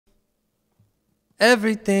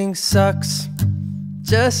Everything sucks.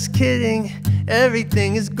 Just kidding,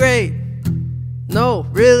 everything is great. No,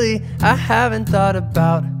 really, I haven't thought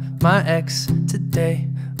about my ex today.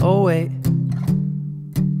 Oh wait,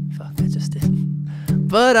 fuck, I just did.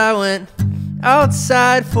 But I went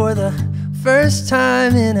outside for the first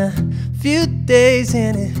time in a few days,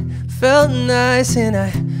 and it felt nice, and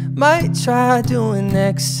I might try doing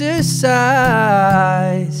exercise.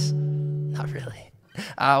 Not really.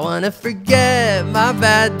 I wanna forget my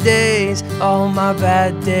bad days, all my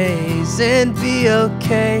bad days, and be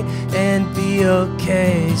okay,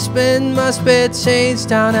 Spend my spare change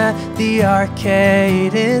down at the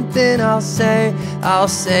arcade, and then I'll say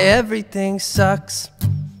everything sucks.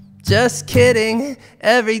 Just kidding,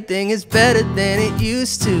 everything is better than it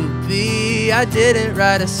used to be. I didn't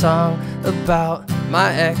write a song about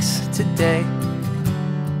my ex today.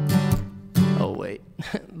 Oh wait.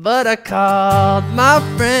 But I called my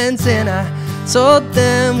friends and I told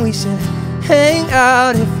them we should hang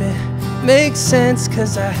out if it makes sense,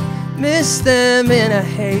 'cause I miss them and I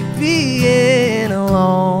hate being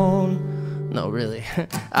alone. No, really.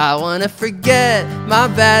 I wanna forget my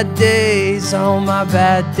bad days, all my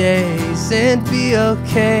bad days, and be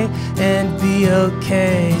okay,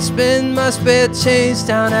 Spend my spare change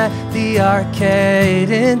down at the arcade,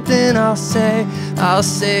 and then I'll say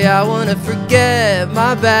I wanna forget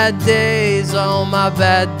my bad days, all my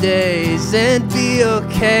bad days, and be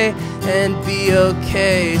okay,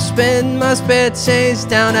 Spend my spare change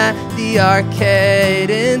down at the arcade,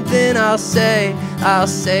 and then I'll say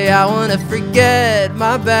I wanna forget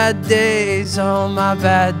my bad days, all my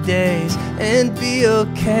bad days, and be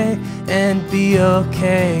okay,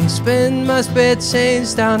 Spend my spare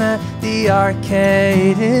change down at the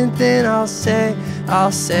arcade, and then I'll say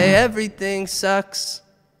everything sucks.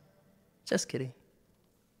 Just kidding.